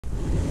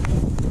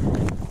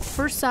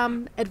For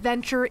some,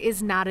 adventure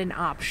is not an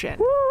option.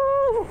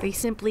 They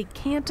simply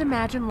can't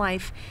imagine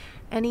life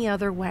any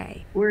other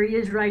way. Where he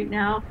is right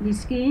now,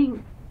 he's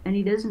skiing and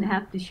he doesn't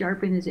have to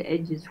sharpen his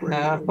edges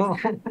where he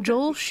is.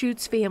 Joel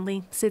Schute's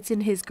family sits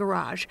in his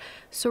garage,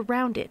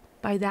 surrounded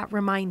by that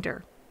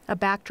reminder. A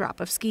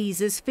backdrop of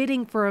skis is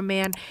fitting for a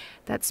man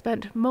that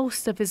spent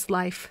most of his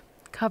life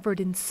covered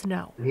in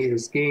snow. He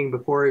was skiing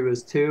before he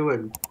was 2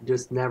 and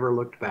just never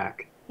looked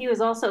back. He was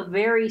also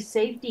very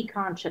safety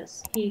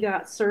conscious. He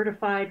got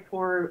certified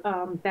for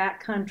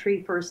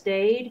backcountry first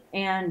aid,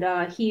 and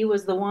he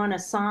was the one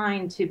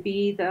assigned to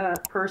be the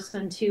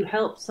person to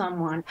help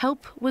someone.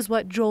 Help was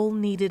what Joel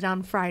needed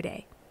on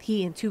Friday.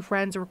 He and 2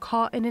 friends were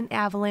caught in an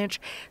avalanche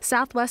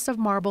southwest of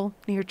Marble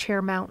near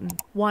Chair Mountain.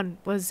 One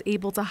was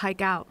able to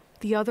hike out.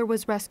 The other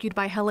was rescued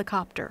by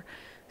helicopter.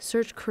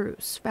 Search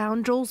crews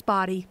found Joel's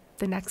body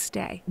the next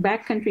day.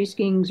 Backcountry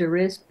skiing's a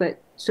risk,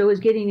 but so is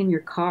getting in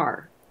your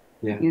car.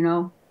 Yeah. You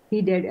know,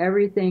 he did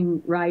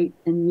everything right,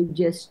 and you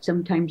just,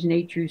 sometimes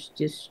nature's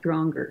just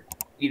stronger.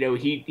 You know,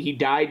 he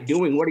died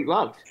doing what he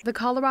loved. The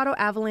Colorado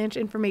Avalanche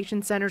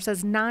Information Center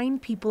says 9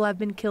 people have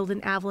been killed in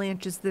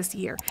avalanches this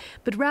year,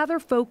 but rather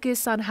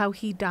focus on how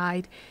he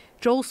died.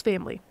 Joel's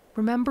family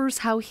remembers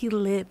how he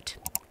lived,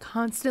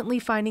 constantly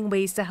finding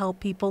ways to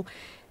help people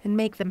and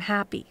make them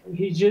happy.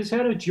 He just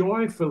had a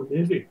joy for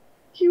living.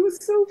 He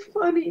was so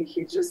funny.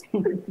 He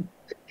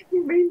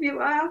made me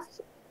laugh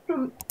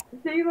from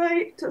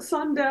daylight to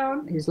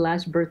sundown. His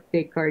last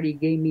birthday card he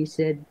gave me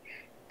said,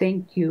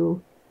 "Thank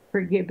you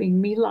for giving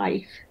me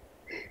life."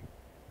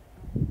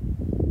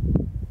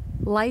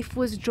 Life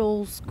was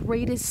Joel's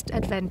greatest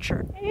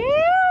adventure.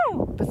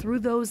 But through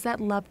those that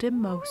loved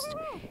him most,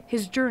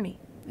 his journey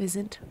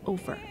isn't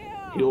over.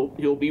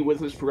 He'll be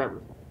with us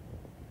forever.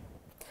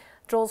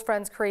 Joel's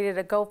friends created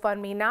a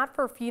GoFundMe not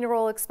for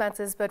funeral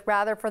expenses, but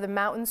rather for the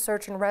mountain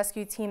search and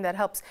rescue team that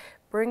helps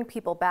bring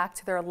people back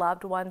to their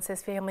loved ones.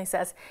 His family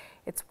says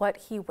it's what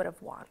he would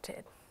have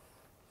wanted.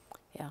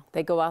 Yeah,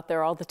 they go out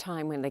there all the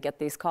time when they get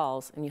these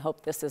calls, and you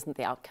hope this isn't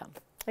the outcome.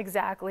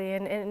 Exactly,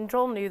 and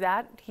Joel knew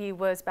that. He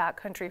was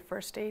backcountry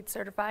first aid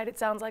certified, it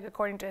sounds like,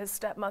 according to his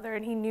stepmother,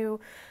 and he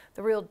knew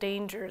the real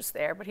dangers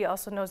there, but he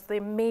also knows the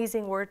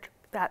amazing work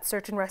that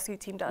search and rescue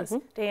team does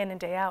day in and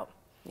day out.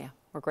 Yeah,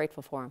 we're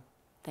grateful for him.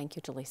 Thank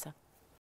you, Jaleesa.